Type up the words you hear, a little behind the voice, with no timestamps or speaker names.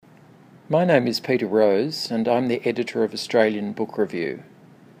My name is Peter Rose, and I'm the editor of Australian Book Review.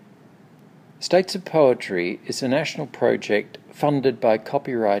 States of Poetry is a national project funded by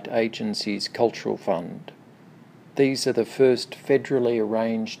Copyright Agency's Cultural Fund. These are the first federally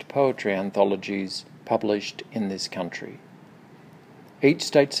arranged poetry anthologies published in this country. Each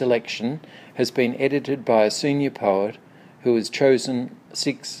state selection has been edited by a senior poet who has chosen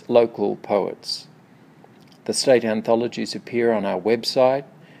 6 local poets. The state anthologies appear on our website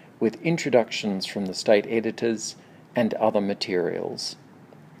with introductions from the state editors and other materials.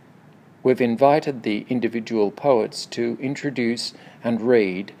 We've invited the individual poets to introduce and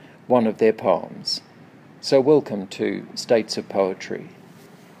read one of their poems. So welcome to States of Poetry.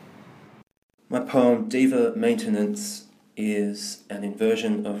 My poem Diva Maintenance is an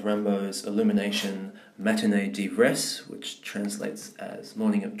inversion of Rimbaud's Illumination Matinée d'ivresse, which translates as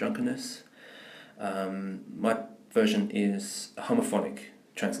Morning of Drunkenness. My version is a homophonic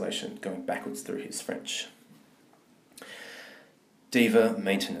translation, going backwards through his French. Diva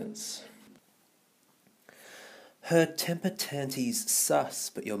Maintenance. Her temper tanties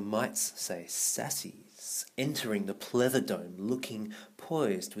sus, but your mites say sassies, entering the pleather dome, looking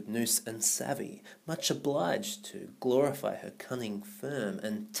poised with noose and savvy, much obliged to glorify her cunning firm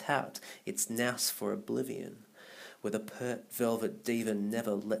and tout its nous for oblivion. Where the pert velvet diva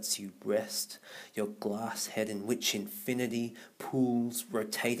never lets you rest, your glass head in which infinity pools,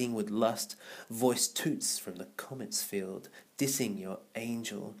 rotating with lust, voice toots from the comet's field, dissing your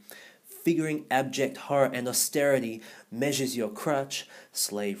angel, figuring abject horror and austerity, measures your crutch,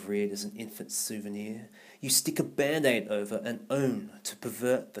 slave reared as an infant's souvenir. You stick a band-aid over and own to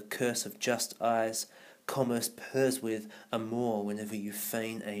pervert the curse of just eyes. Commerce purrs with amour whenever you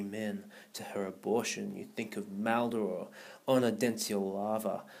feign amen to her abortion. You think of Maldoror, onodential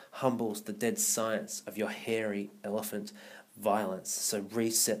lava, humbles the dead science of your hairy elephant violence, so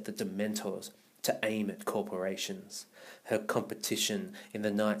reset the dementors to aim at corporations. Her competition in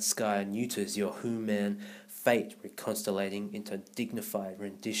the night sky neuters your who-man fate, reconstellating into dignified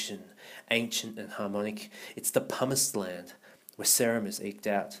rendition, ancient and harmonic. It's the pumice land where serum is eked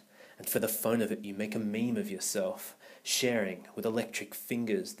out, and for the phone of it you make a meme of yourself, sharing with electric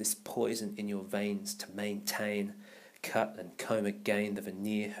fingers this poison in your veins to maintain. Cut and comb again the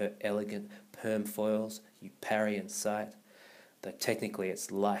veneer her elegant perm foils, you parry in sight, though technically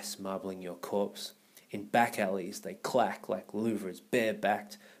it's lice marbling your corpse. In back alleys they clack like louvres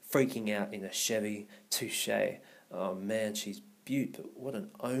bare-backed, freaking out in a Chevy Touché. Oh man, she's beaut, but what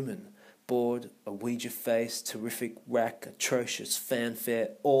an omen. Bored, a Ouija face, terrific rack, atrocious fanfare,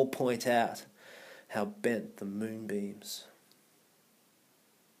 all point out how bent the moonbeams.